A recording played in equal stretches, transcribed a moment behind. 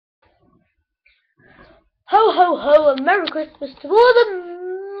Ho ho ho, and Merry Christmas to all the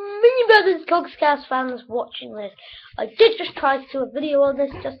Mini Brothers Cogscast fans watching this. I did just try to do a video on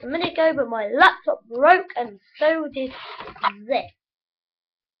this just a minute ago, but my laptop broke and so did this.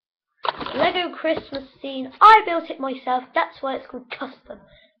 Lego Christmas scene. I built it myself, that's why it's called custom.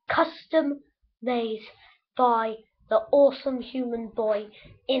 Custom made by the awesome human boy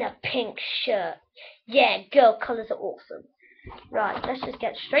in a pink shirt. Yeah, girl colours are awesome. Right, let's just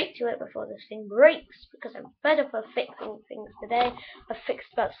get straight to it before this thing breaks, because I'm fed up of fixing things today. I've fixed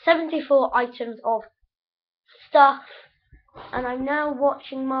about 74 items of stuff, and I'm now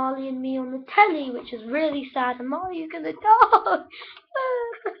watching Marley and me on the telly, which is really sad, and Marley's gonna die.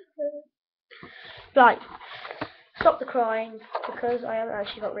 Right, stop the crying, because I haven't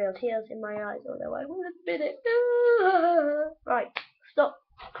actually got real tears in my eyes, although I will admit it. Right, stop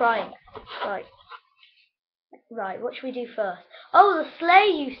crying. Right, what should we do first? Oh, the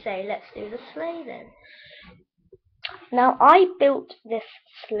sleigh, you say. Let's do the sleigh then. Now, I built this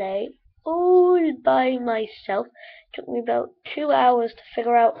sleigh all by myself. It took me about 2 hours to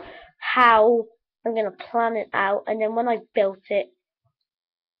figure out how I'm going to plan it out. And then when I built it,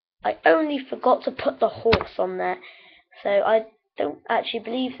 I only forgot to put the horse on there. So I don't actually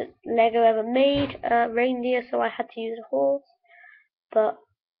believe that Lego ever made a reindeer, so I had to use a horse. But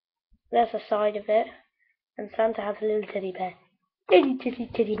there's a side of it. And Santa has a little teddy bear.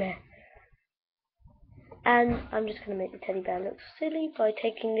 Teddy bear. And I'm just going to make the teddy bear look silly by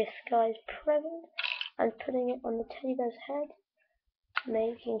taking this guy's present and putting it on the teddy bear's head,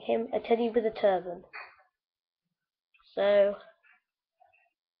 making him a teddy with a turban. So,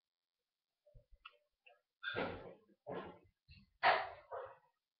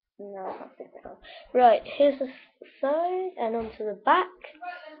 no, I can't stick that on. Right, here's the side and onto the back.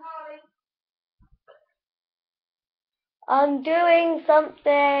 I'm doing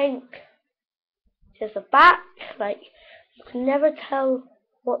something. Here's the back. Like, you can never tell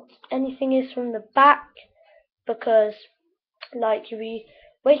what anything is from the back, because like you'll be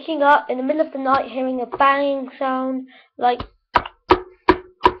waking up in the middle of the night hearing a banging sound, like,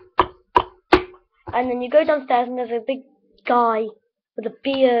 and then you go downstairs and there's a big guy with a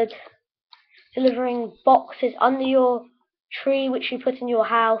beard delivering boxes under your tree which you put in your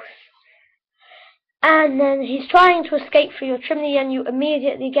house. And then he's trying to escape through your chimney, and you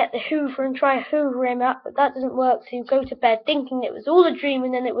immediately get the hoover and try to hoover him up, but that doesn't work, so you go to bed thinking it was all a dream,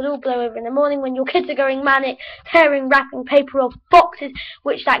 and then it would all blow over in the morning when your kids are going manic, tearing wrapping paper off boxes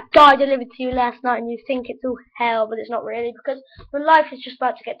which that guy delivered to you last night, and you think it's all hell, but it's not really, because your life is just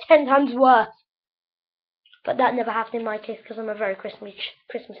about to get 10 times worse. But that never happened in my case, because I'm a very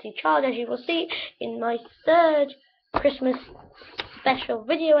Christmassy child, as you will see in my third Christmas special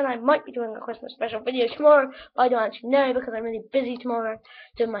video, and I might be doing a Christmas special video tomorrow, but I don't actually know because I'm really busy tomorrow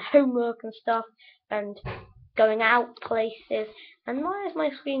doing my homework and stuff and going out places. And why is my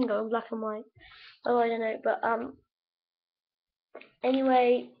screen going black and white? Oh, I don't know, but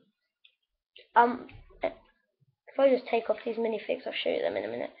anyway, if I just take off these minifigs, I'll show you them in a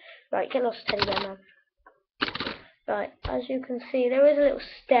minute. Right, get lost, teddy bear man. Right, as you can see, there is a little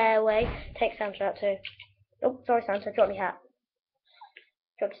stairway. Take Santa out too. Oh, sorry Santa, drop my hat.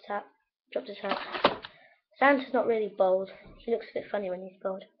 Dropped his hat. Santa's not really bold. He looks a bit funny when he's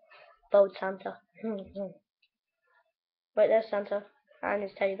bold. Bold Santa. Right, there's Santa and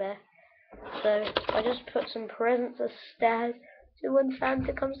his teddy bear. So I just put some presents as stairs, so when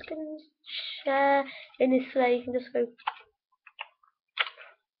Santa comes to get in his chair in his sleigh, you can just go,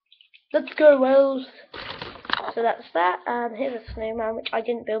 "Let's go, Wells." So that's that. And here's a snowman which I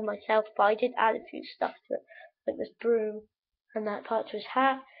didn't build myself, but I did add a few stuff to it, like this broom and that part to his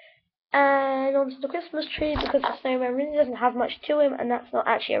hat. And onto the Christmas tree, because the snowman really doesn't have much to him, and that's not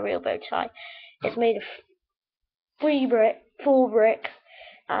actually a real bow tie. It's made of 4 bricks.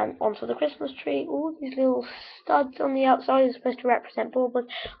 And onto the Christmas tree, all these little studs on the outside are supposed to represent baubles.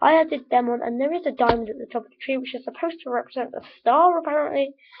 I added them on, and there is a diamond at the top of the tree which is supposed to represent a star,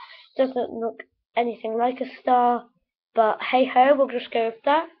 apparently. Doesn't look anything like a star, but hey ho, we'll just go with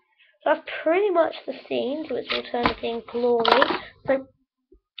that. So that's pretty much the scene to its eternity and glory. So,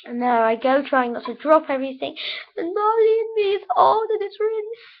 and there I go, trying not to drop everything. And Marley and me is old, and it's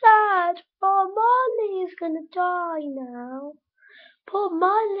really sad. Oh, Marley is gonna die now. Poor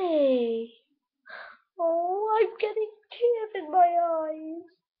Marley. Oh, I'm getting tears in my eyes.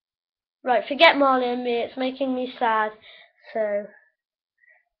 Right, forget Marley and me, it's making me sad. So,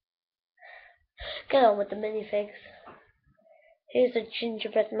 get on with the minifigs. Here's a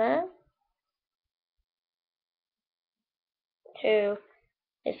gingerbread man who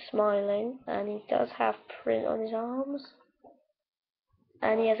is smiling, and he does have print on his arms,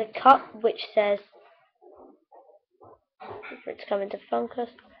 and he has a cup which says for it to come into focus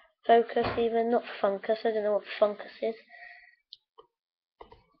even, not funkus, I don't know what funkus is.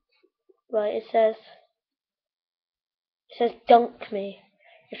 Right, it says dunk me,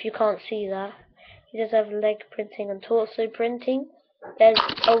 if you can't see that. He does have leg printing and torso printing. There's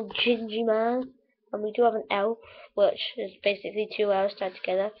old Gingy Man, and we do have an elf, which is basically two elves tied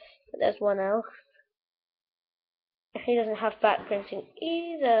together, but there's one elf. He doesn't have back printing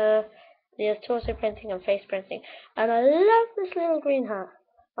either. He has torso printing and face printing. And I love this little green hat.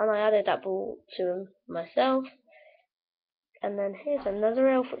 And I added that ball to him myself. And then here's another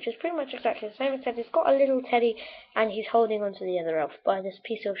elf, which is pretty much exactly the same, except he's got a little teddy and he's holding onto the other elf by this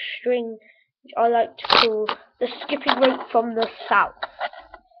piece of string, which I like to call the skipping rope from the south.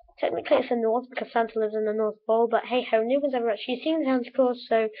 Technically it's the north because Santa lives in the North Pole, but hey ho, no one's ever actually seen Santa Claus,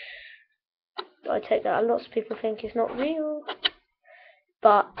 so I take that. Lots of people think he's not real,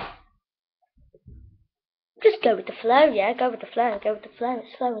 but just go with the flow, yeah, go with the flow, it's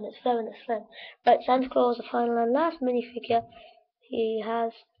flowing, it's flowing, it's flowing. Right, Santa Claus, the final and last minifigure. He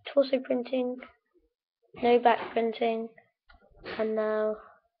has torso printing, no back printing, and now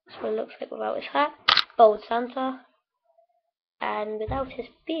that's what it looks like without his hat. Bold Santa. And without his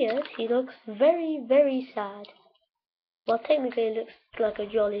beard, he looks very, very sad. Well, technically he looks like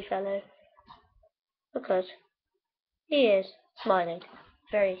a jolly fellow, because he is smiling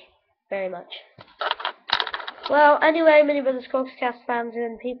very, very much. Well, anyway, Mini Brothers Crosscast fans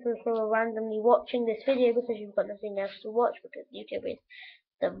and people who are randomly watching this video because you've got nothing else to watch because YouTube is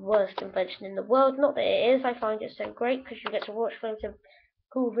the worst invention in the world. Not that it is, I find it so great because you get to watch loads of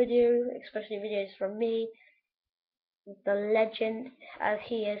cool videos, especially videos from me, the legend as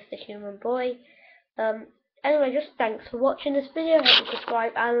he is, the human boy. Anyway, just thanks for watching this video. I hope you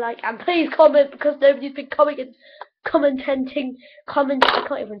subscribe and like, and please comment because nobody's been commenting I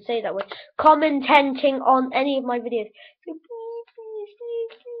can't even say that word, commenting on any of my videos. So please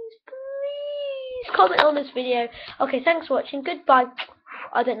comment on this video. Okay, thanks for watching. Goodbye.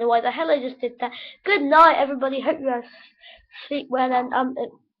 I don't know why the hell I just did that. Good night, everybody. Hope you guys sleep well and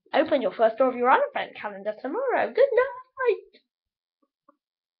open your first door of your advent calendar tomorrow. Good night.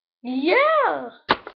 Yeah.